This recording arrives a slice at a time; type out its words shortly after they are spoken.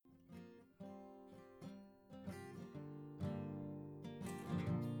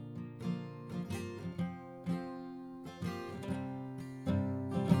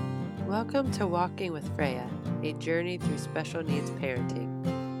Welcome to Walking with Freya, a journey through special needs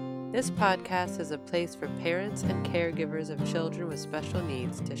parenting. This podcast is a place for parents and caregivers of children with special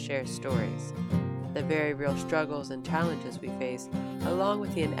needs to share stories, the very real struggles and challenges we face, along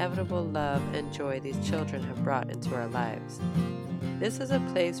with the inevitable love and joy these children have brought into our lives. This is a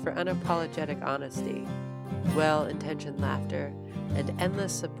place for unapologetic honesty, well-intentioned laughter, and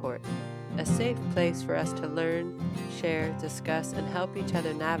endless support. A safe place for us to learn, share, discuss, and help each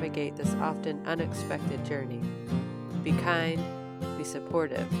other navigate this often unexpected journey. Be kind, be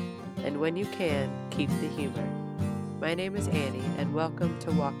supportive, and when you can, keep the humor. My name is Annie, and welcome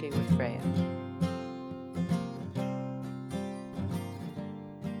to Walking with Freya.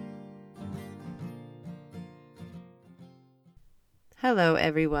 Hello,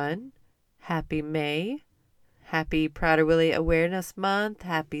 everyone. Happy May. Happy Prader-Willi Awareness Month.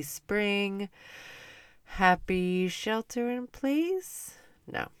 Happy spring. Happy shelter in place.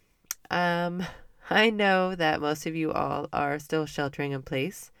 No. I know that most of you all are still sheltering in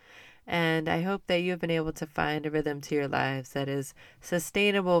place, and I hope that you have been able to find a rhythm to your lives that is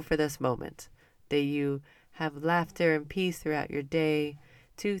sustainable for this moment, that you have laughter and peace throughout your day,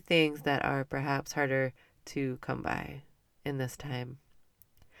 two things that are perhaps harder to come by in this time.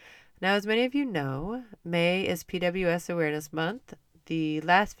 Now, as many of you know, May is PWS Awareness Month. The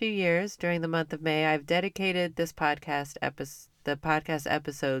last few years during the month of May, I've dedicated the podcast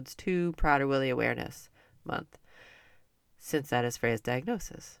episodes to Prader-Willi Awareness Month, since that is Freya's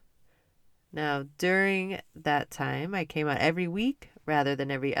diagnosis. Now, during that time, I came out every week rather than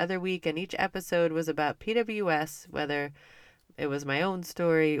every other week, and each episode was about PWS, whether it was my own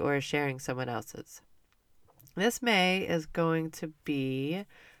story or sharing someone else's. This May is going to be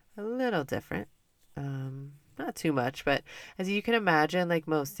a little different. Not too much, but as you can imagine, like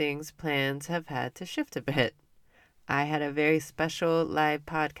most things, plans have had to shift a bit. I had a very special live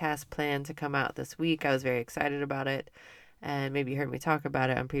podcast planned to come out this week. I was very excited about it, and maybe you heard me talk about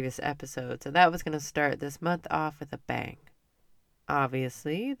it on previous episodes. So that was going to start this month off with a bang.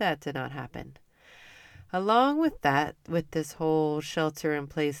 Obviously, that did not happen. Along with that, with this whole shelter in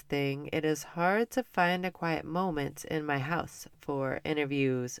place thing, it is hard to find a quiet moment in my house for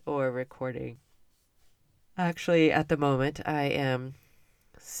interviews or recording. Actually, at the moment, I am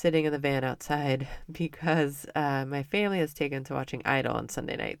sitting in the van outside because my family has taken to watching Idol on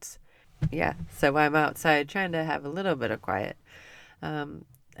Sunday nights. Yeah, so I'm outside trying to have a little bit of quiet. And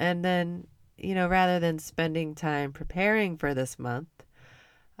then, rather than spending time preparing for this month,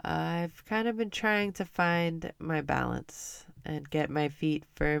 I've kind of been trying to find my balance and get my feet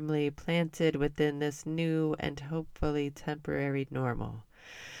firmly planted within this new and hopefully temporary normal.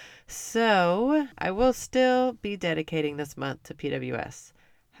 So I will still be dedicating this month to PWS.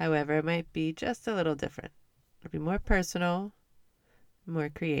 However, it might be just a little different. It'll be more personal, more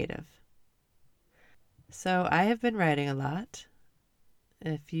creative. So I have been writing a lot.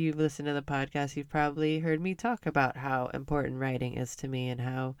 If you've listened to the podcast, you've probably heard me talk about how important writing is to me and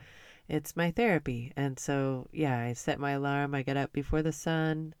how it's my therapy. And so, yeah, I set my alarm. I get up before the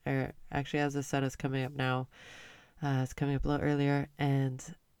sun, or actually as the sun is coming up now, it's coming up a little earlier, and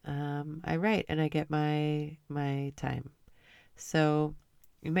I write and I get my time. So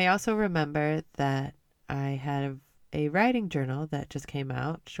you may also remember that I had a writing journal that just came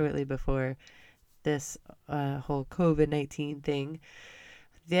out shortly before this whole COVID-19 thing.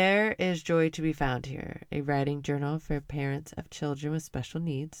 There is joy to be found here, a writing journal for parents of children with special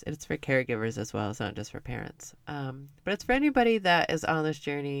needs. It's for caregivers as well. It's not just for parents. But it's for anybody that is on this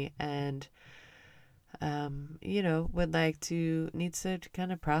journey and, needs to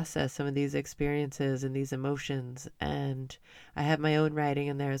kind of process some of these experiences and these emotions. And I have my own writing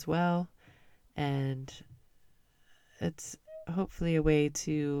in there as well. And it's hopefully a way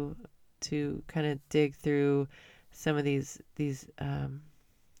to kind of dig through some of these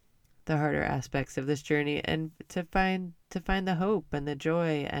the harder aspects of this journey and to find the hope and the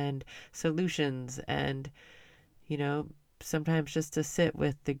joy and solutions and sometimes just to sit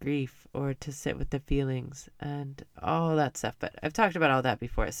with the grief or to sit with the feelings and all that stuff. But I've talked about all that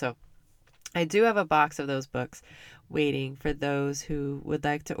before, so I do have a box of those books waiting for those who would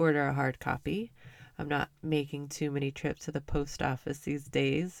like to order a hard copy. I'm not making too many trips to the post office these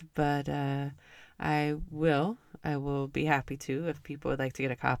days, but I will be happy to if people would like to get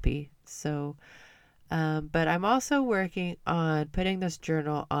a copy. So, but I'm also working on putting this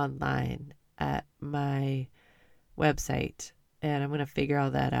journal online at my website, and I'm going to figure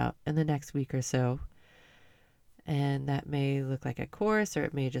all that out in the next week or so. And that may look like a course, or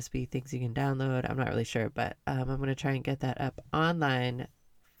it may just be things you can download. I'm not really sure, but I'm going to try and get that up online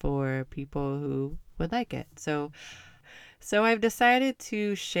for people who would like it. So So I've decided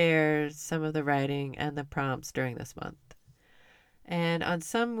to share some of the writing and the prompts during this month. And on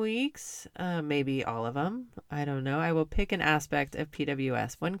some weeks, maybe all of them, I don't know, I will pick an aspect of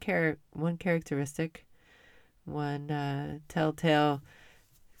PWS, one characteristic, one telltale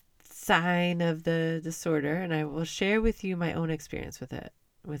sign of the disorder, and I will share with you my own experience with it,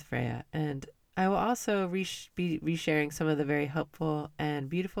 with Freya. And I will also be resharing some of the very helpful and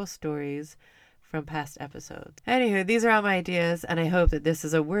beautiful stories from past episodes. Anywho, these are all my ideas, and I hope that this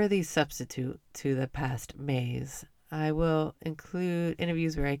is a worthy substitute to the past Mays. I will include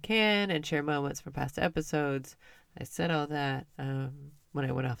interviews where I can and share moments from past episodes. I said all that when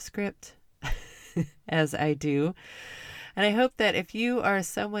I went off script, as I do. And I hope that if you are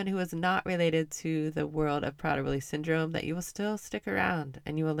someone who is not related to the world of Prader-Willi syndrome, that you will still stick around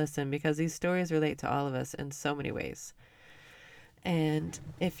and you will listen, because these stories relate to all of us in so many ways. And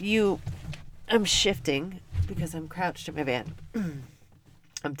I'm shifting because I'm crouched in my van.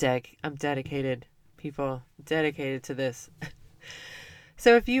 I'm dedicated, people, dedicated to this.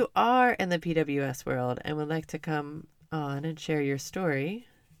 So if you are in the PWS world and would like to come on and share your story,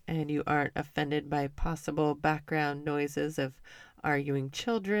 and you aren't offended by possible background noises of arguing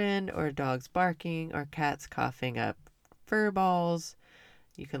children or dogs barking or cats coughing up fur balls,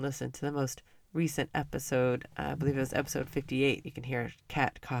 you can listen to the most recent episode. I believe it was episode 58. You can hear a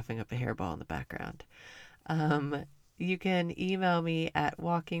cat coughing up a hairball in the background. You can email me at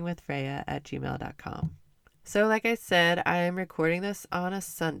walkingwithfreya@gmail.com. So like I said, I am recording this on a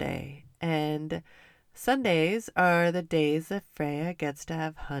Sunday, and Sundays are the days that Freya gets to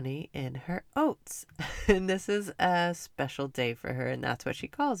have honey in her oats. And this is a special day for her, and that's what she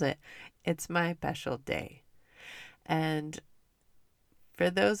calls it. It's my special day. And for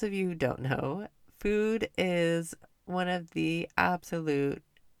those of you who don't know, food is one of the absolute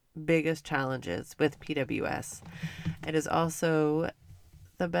biggest challenges with PWS. It is also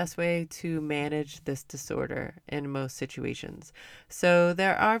the best way to manage this disorder in most situations. So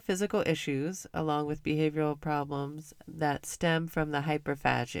there are physical issues along with behavioral problems that stem from the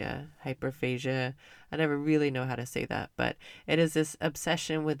hyperphagia. I never really know how to say that, but it is this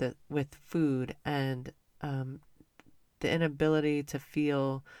obsession with food and the inability to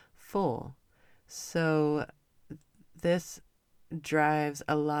feel full. So this drives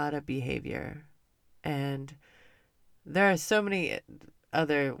a lot of behavior, and there are so many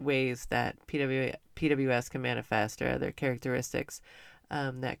other ways that PWS can manifest, or other characteristics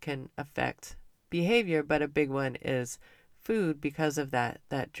that can affect behavior, but a big one is food because of that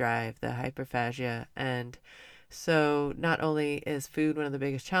drive, the hyperphagia. And so not only is food one of the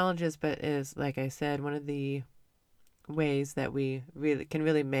biggest challenges, but is, like I said, one of the ways that we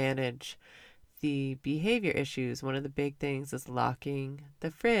really manage the behavior issues. One of the big things is locking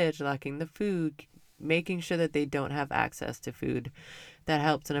the fridge, locking the food, making sure that they don't have access to food. That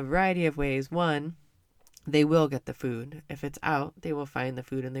helps in a variety of ways. One, they will get the food. If it's out, they will find the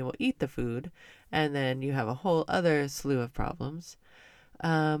food and they will eat the food. And then you have a whole other slew of problems.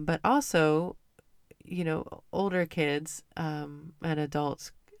 But also, older kids and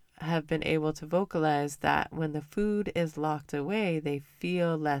adults have been able to vocalize that when the food is locked away, they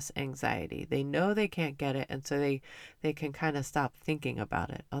feel less anxiety. They know they can't get it, and so they can kind of stop thinking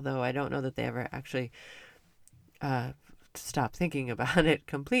about it. Although I don't know that they ever actually stop thinking about it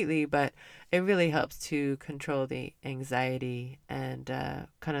completely, but it really helps to control the anxiety and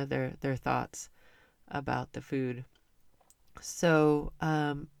kind of their thoughts about the food. So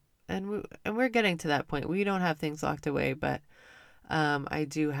and we're getting to that point. We don't have things locked away, but I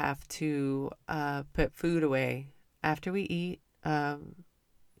do have to put food away after we eat.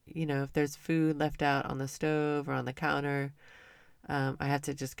 If there's food left out on the stove or on the counter, I have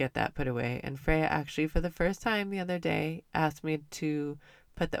to just get that put away. And Freya actually, for the first time the other day, asked me to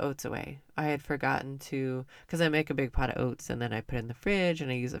put the oats away. I had forgotten to, because I make a big pot of oats and then I put it in the fridge and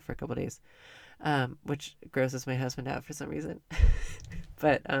I use it for a couple days, which grosses my husband out for some reason.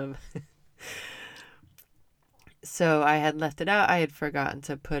 But so I had left it out. I had forgotten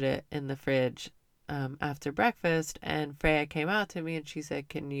to put it in the fridge after breakfast, and Freya came out to me and she said,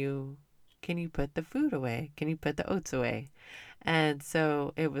 Can you put the food away? Can you put the oats away? And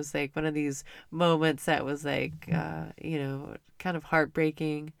so it was like one of these moments that was like, kind of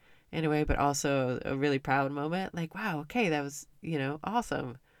heartbreaking in a way, but also a really proud moment. Like, wow, okay, that was,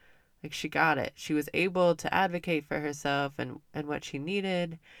 awesome. Like, she got it. She was able to advocate for herself and what she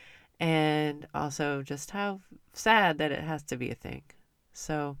needed, and also just how sad that it has to be a thing.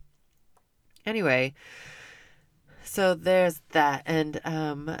 So anyway, so there's that. And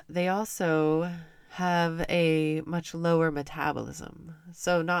they also have a much lower metabolism.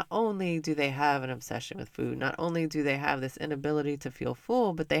 So not only do they have an obsession with food, not only do they have this inability to feel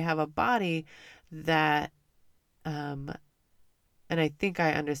full, but they have a body that, and I think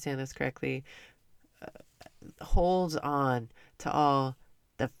I understand this correctly, holds on to all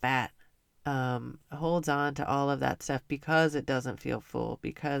the fat, holds on to all of that stuff because it doesn't feel full,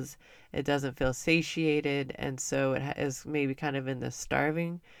 because it doesn't feel satiated. And so it is maybe kind of in the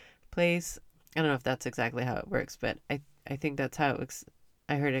starving place. I don't know if that's exactly how it works, but I think that's how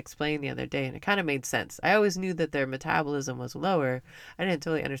I heard it explained the other day, and it kind of made sense. I always knew that their metabolism was lower. I didn't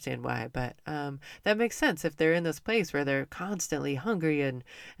totally understand why, but that makes sense. If they're in this place where they're constantly hungry and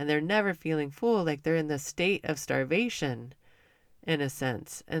they're never feeling full, like they're in this state of starvation in a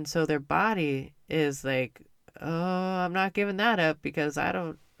sense. And so their body is like, oh, I'm not giving that up because I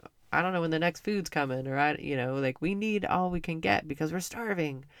don't know when the next food's coming, or like we need all we can get because we're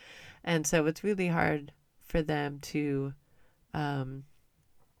starving. And so it's really hard for them to, um,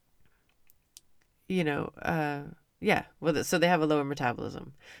 yeah, well, so they have a lower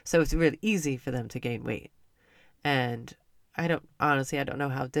metabolism. So it's really easy for them to gain weight. And I don't know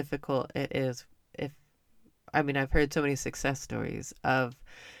how difficult it is. I've heard so many success stories of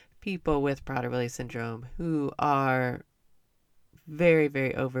people with Prader-Willi syndrome who are very,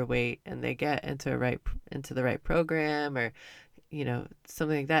 very overweight, and they get into the right program, or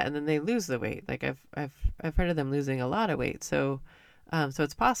something like that, and then they lose the weight. Like I've heard of them losing a lot of weight. So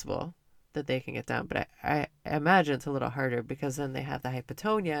it's possible that they can get down, but I imagine it's a little harder because then they have the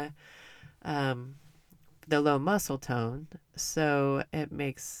hypotonia, um, the low muscle tone. So it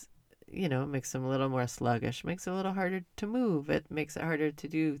makes them a little more sluggish, makes it a little harder to move. It makes it harder to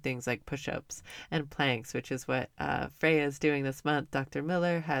do things like push-ups and planks, which is what Freya is doing this month. Dr.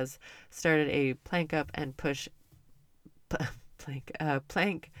 Miller has started a plank up and plank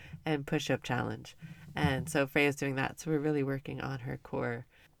and push-up challenge. And so Freya's doing that. So we're really working on her core.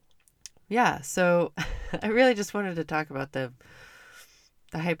 Yeah, so I really just wanted to talk about the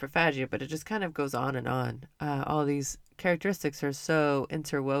hyperphagia, but it just kind of goes on and on. All these characteristics are so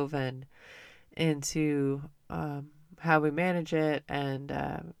interwoven into how we manage it, and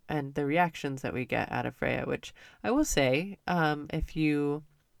the reactions that we get out of Freya. Which I will say, if you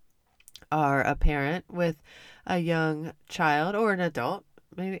are a parent with a young child or an adult,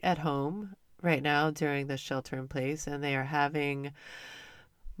 maybe at home right now during the shelter in place, and they are having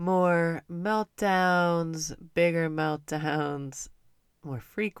more meltdowns, bigger meltdowns, more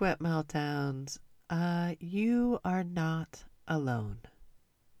frequent meltdowns, you are not alone.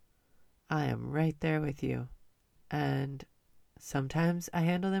 I am right there with you. And sometimes I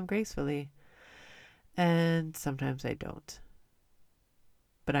handle them gracefully, and sometimes I don't.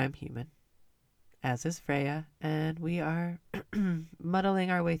 But I'm human, as is Freya, and we are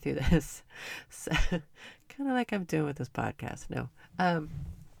muddling our way through this. So, kind of like I'm doing with this podcast. No.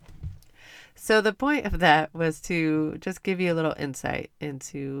 So the point of that was to just give you a little insight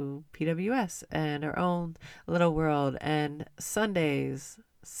into PWS and our own little world. And Sunday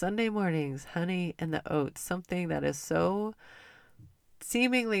mornings, honey and the oats, something that is so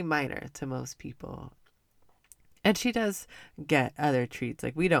seemingly minor to most people. And she does get other treats.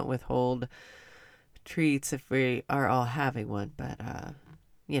 Like, we don't withhold treats if we are all having one, but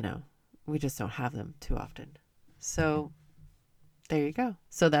we just don't have them too often. So there you go.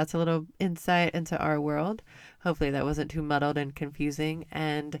 So that's a little insight into our world. Hopefully that wasn't too muddled and confusing.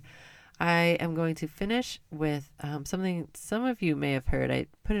 And I am going to finish with something some of you may have heard. I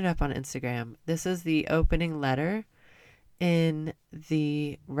put it up on Instagram. This is the opening letter in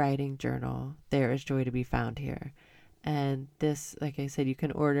the writing journal, There Is Joy to Be Found Here. And this, like I said, you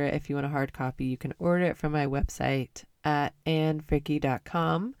can order it if you want a hard copy. You can order it from my website at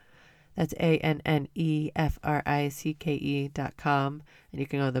annefricke.com. That's ANNEFRICKE.com. And you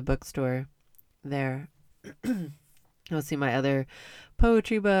can go to the bookstore there. You'll see my other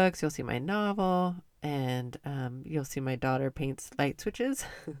poetry books. You'll see my novel. And you'll see my daughter paints light switches.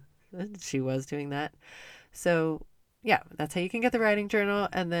 She was doing that. So, yeah, that's how you can get the writing journal.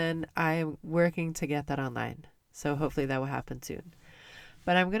 And then I am working to get that online. So hopefully that will happen soon.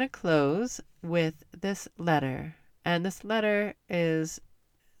 But I'm going to close with this letter. And this letter is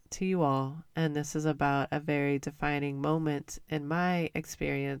to you all, and this is about a very defining moment in my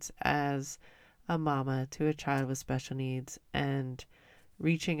experience as a mama to a child with special needs, and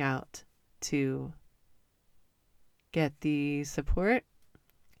reaching out to get the support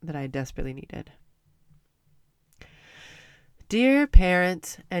that I desperately needed. Dear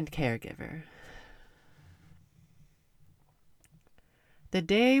parent and caregiver, The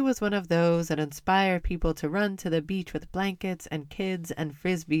day was one of those that inspire people to run to the beach with blankets and kids and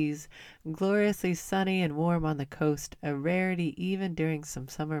frisbees, gloriously sunny and warm on the coast, a rarity even during some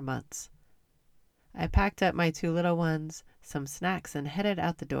summer months. I packed up my 2 little ones, some snacks, and headed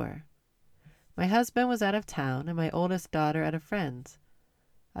out the door. My husband was out of town and my oldest daughter at a friend's.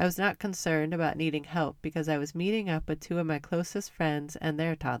 I was not concerned about needing help because I was meeting up with 2 of my closest friends and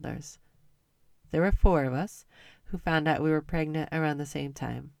their toddlers. There were 4 of us who found out we were pregnant around the same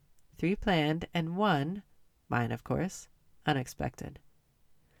time. 3 planned and 1, mine of course, unexpected.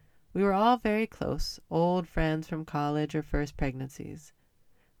 We were all very close, old friends from college or first pregnancies.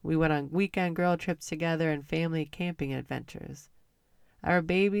 We went on weekend girl trips together and family camping adventures. Our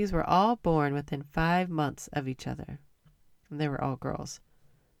babies were all born within 5 months of each other, and they were all girls.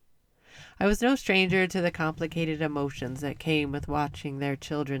 I was no stranger to the complicated emotions that came with watching their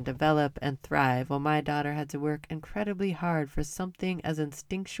children develop and thrive while my daughter had to work incredibly hard for something as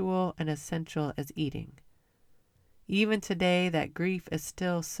instinctual and essential as eating. Even today, that grief is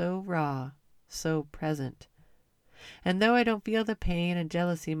still so raw, so present. And though I don't feel the pain and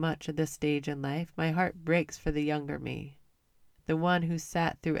jealousy much at this stage in life, my heart breaks for the younger me, the one who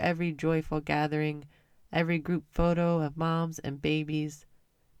sat through every joyful gathering, every group photo of moms and babies,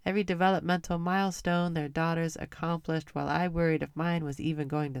 every developmental milestone their daughters accomplished while I worried if mine was even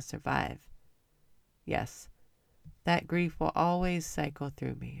going to survive. Yes, that grief will always cycle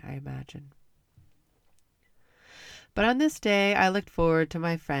through me, I imagine. But on this day, I looked forward to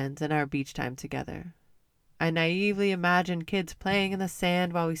my friends and our beach time together. I naively imagined kids playing in the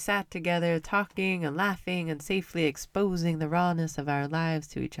sand while we sat together, talking and laughing and safely exposing the rawness of our lives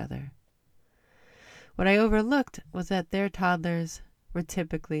to each other. What I overlooked was that their toddlers were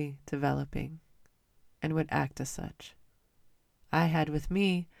typically developing and would act as such. I had with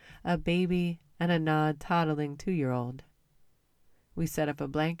me a baby and a toddling 2-year-old. We set up a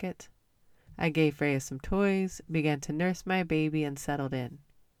blanket. I gave Freya some toys, began to nurse my baby, and settled in.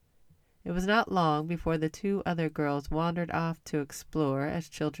 It was not long before the 2 other girls wandered off to explore as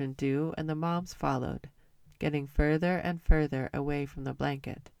children do, and the moms followed, getting further and further away from the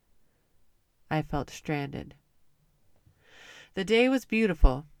blanket. I felt stranded. The day was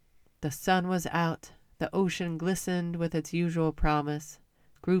beautiful. The sun was out. The ocean glistened with its usual promise.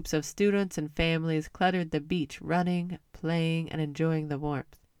 Groups of students and families cluttered the beach, running, playing, and enjoying the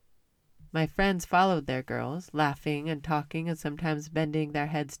warmth. My friends followed their girls, laughing and talking and sometimes bending their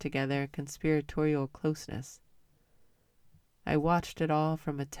heads together in conspiratorial closeness. I watched it all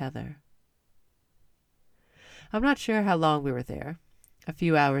from a tether. I'm not sure how long we were there. A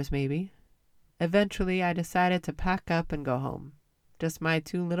few hours maybe. Eventually, I decided to pack up and go home. Just my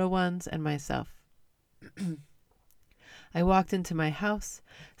 2 little ones and myself. I walked into my house,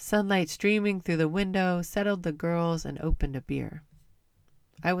 sunlight streaming through the window, settled the girls, and opened a beer.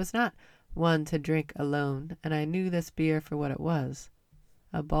 I was not one to drink alone, and I knew this beer for what it was,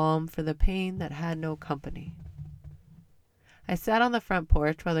 a balm for the pain that had no company. I sat on the front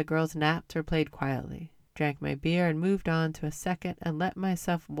porch while the girls napped or played quietly, drank my beer, and moved on to a second and let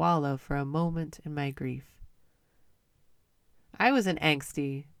myself wallow for a moment in my grief. I was an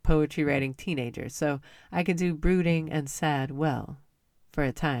angsty, poetry-writing teenager, so I could do brooding and sad well, for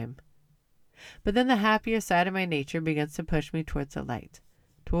a time. But then the happier side of my nature begins to push me towards the light,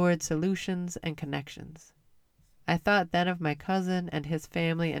 towards solutions and connections. I thought then of my cousin and his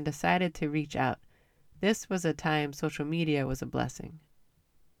family and decided to reach out. This was a time social media was a blessing.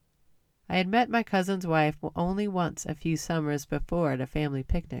 I had met my cousin's wife only once a few summers before at a family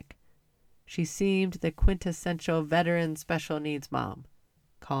picnic. She seemed the quintessential veteran special needs mom.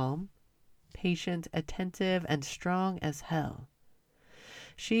 Calm, patient, attentive, and strong as hell.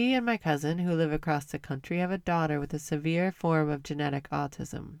 She and my cousin, who live across the country, have a daughter with a severe form of genetic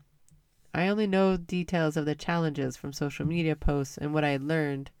autism. I only know details of the challenges from social media posts and what I had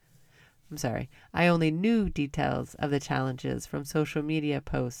learned. I only knew details of the challenges from social media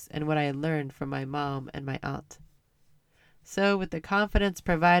posts and what I had learned from my mom and my aunt. So, with the confidence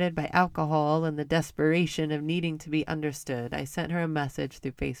provided by alcohol and the desperation of needing to be understood, I sent her a message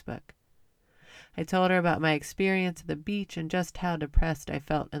through Facebook. I told her about my experience at the beach and just how depressed I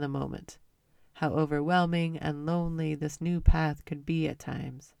felt in the moment, how overwhelming and lonely this new path could be at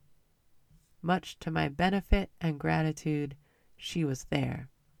times. Much to my benefit and gratitude, she was there.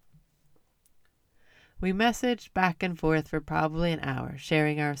 We messaged back and forth for probably an hour,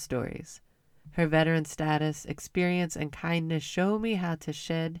 sharing our stories. Her veteran status, experience, and kindness show me how to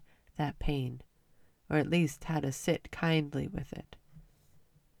shed that pain, or at least how to sit kindly with it.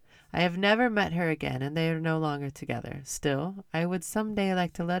 I have never met her again, and they are no longer together. Still, I would someday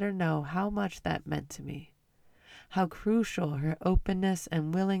like to let her know how much that meant to me, how crucial her openness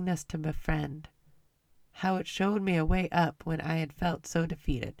and willingness to befriend, how it showed me a way up when I had felt so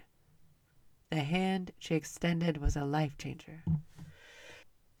defeated. The hand she extended was a life changer.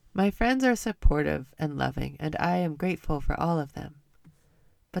 My friends are supportive and loving, and I am grateful for all of them.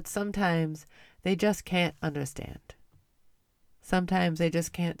 But sometimes they just can't understand. Sometimes they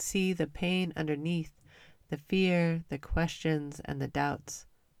just can't see the pain underneath, the fear, the questions, and the doubts.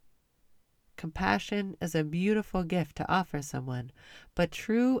 Compassion is a beautiful gift to offer someone, but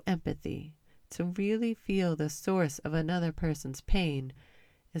true empathy, to really feel the source of another person's pain,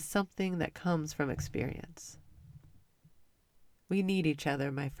 is something that comes from experience. We need each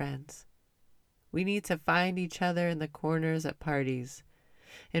other, my friends. We need to find each other in the corners at parties,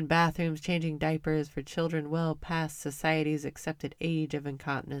 in bathrooms changing diapers for children well past society's accepted age of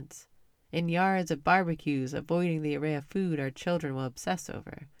incontinence, in yards at barbecues avoiding the array of food our children will obsess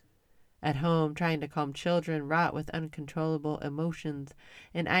over, at home trying to calm children wrought with uncontrollable emotions,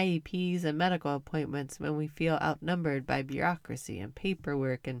 in IEPs and medical appointments when we feel outnumbered by bureaucracy and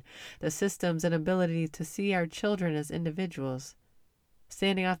paperwork and the system's inability to see our children as individuals,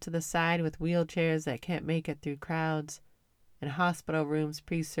 standing off to the side with wheelchairs that can't make it through crowds, in hospital rooms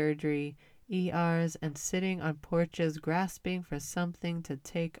pre-surgery, ERs, and sitting on porches grasping for something to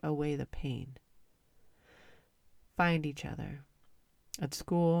take away the pain. Find each other. At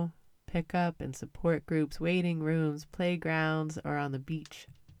school, pickup and support groups, waiting rooms, playgrounds, or on the beach.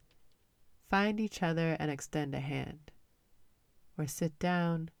 Find each other and extend a hand. Or sit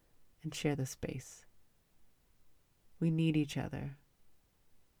down and share the space. We need each other.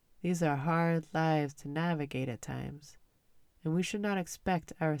 These are hard lives to navigate at times, and we should not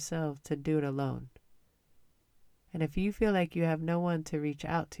expect ourselves to do it alone. And if you feel like you have no one to reach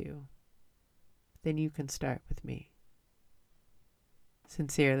out to, then you can start with me.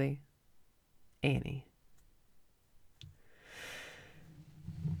 Sincerely, Annie.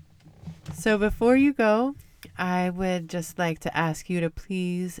 So before you go, I would just like to ask you to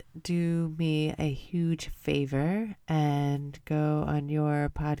please do me a huge favor and go on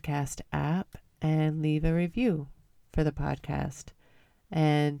your podcast app and leave a review for the podcast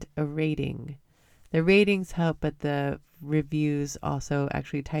and a rating. The ratings help, but the reviews also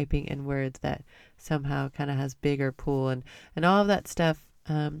actually typing in words that somehow kind of has bigger pull and all of that stuff.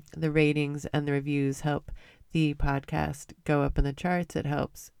 The ratings and the reviews help the podcast go up in the charts. It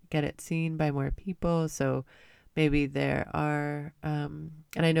helps get it seen by more people. So maybe there are, and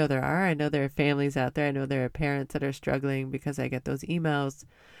I know there are families out there. I know there are parents that are struggling because I get those emails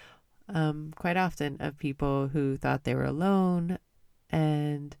quite often of people who thought they were alone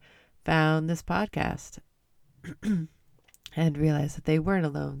and found this podcast and realized that they weren't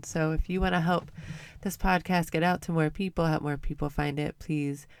alone. So if you want to help this podcast get out to more people, help more people find it,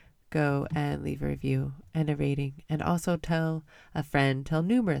 please go and leave a review and a rating. And also tell a friend, tell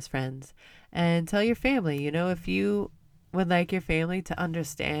numerous friends, and tell your family. You know, if you would like your family to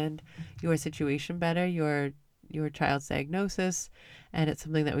understand your situation better, your child's diagnosis, and it's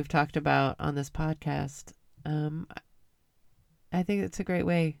something that we've talked about on this podcast, I think it's a great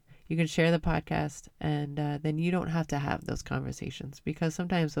way. You can share the podcast, and then you don't have to have those conversations, because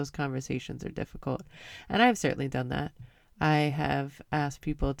sometimes those conversations are difficult. And I've certainly done that. I have asked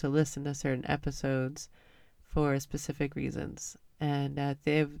people to listen to certain episodes for specific reasons, and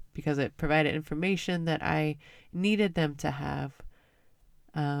because it provided information that I needed them to have,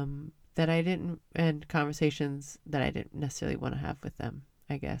 that I didn't, and conversations that I didn't necessarily want to have with them,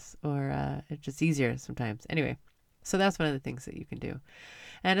 I guess, or it's just easier sometimes. Anyway, so that's one of the things that you can do.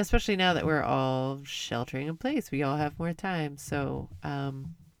 And especially now that we're all sheltering in place, we all have more time. So,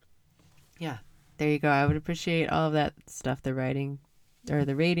 yeah, there you go. I would appreciate all of that stuff, the writing or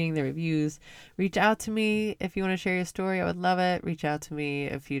the rating, the reviews. Reach out to me if you want to share your story. I would love it. Reach out to me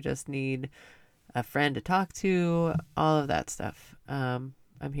if you just need a friend to talk to, all of that stuff.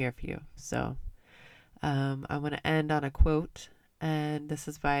 I'm here for you. So, I'm going to end on a quote, and this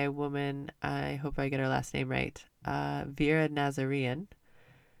is by a woman. I hope I get her last name right. Vera Nazarian.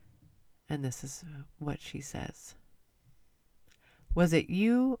 And this is what she says. Was it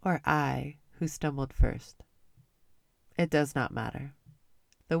you or I who stumbled first? It does not matter.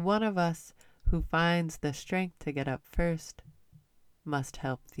 The one of us who finds the strength to get up first must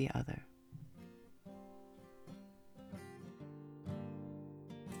help the other.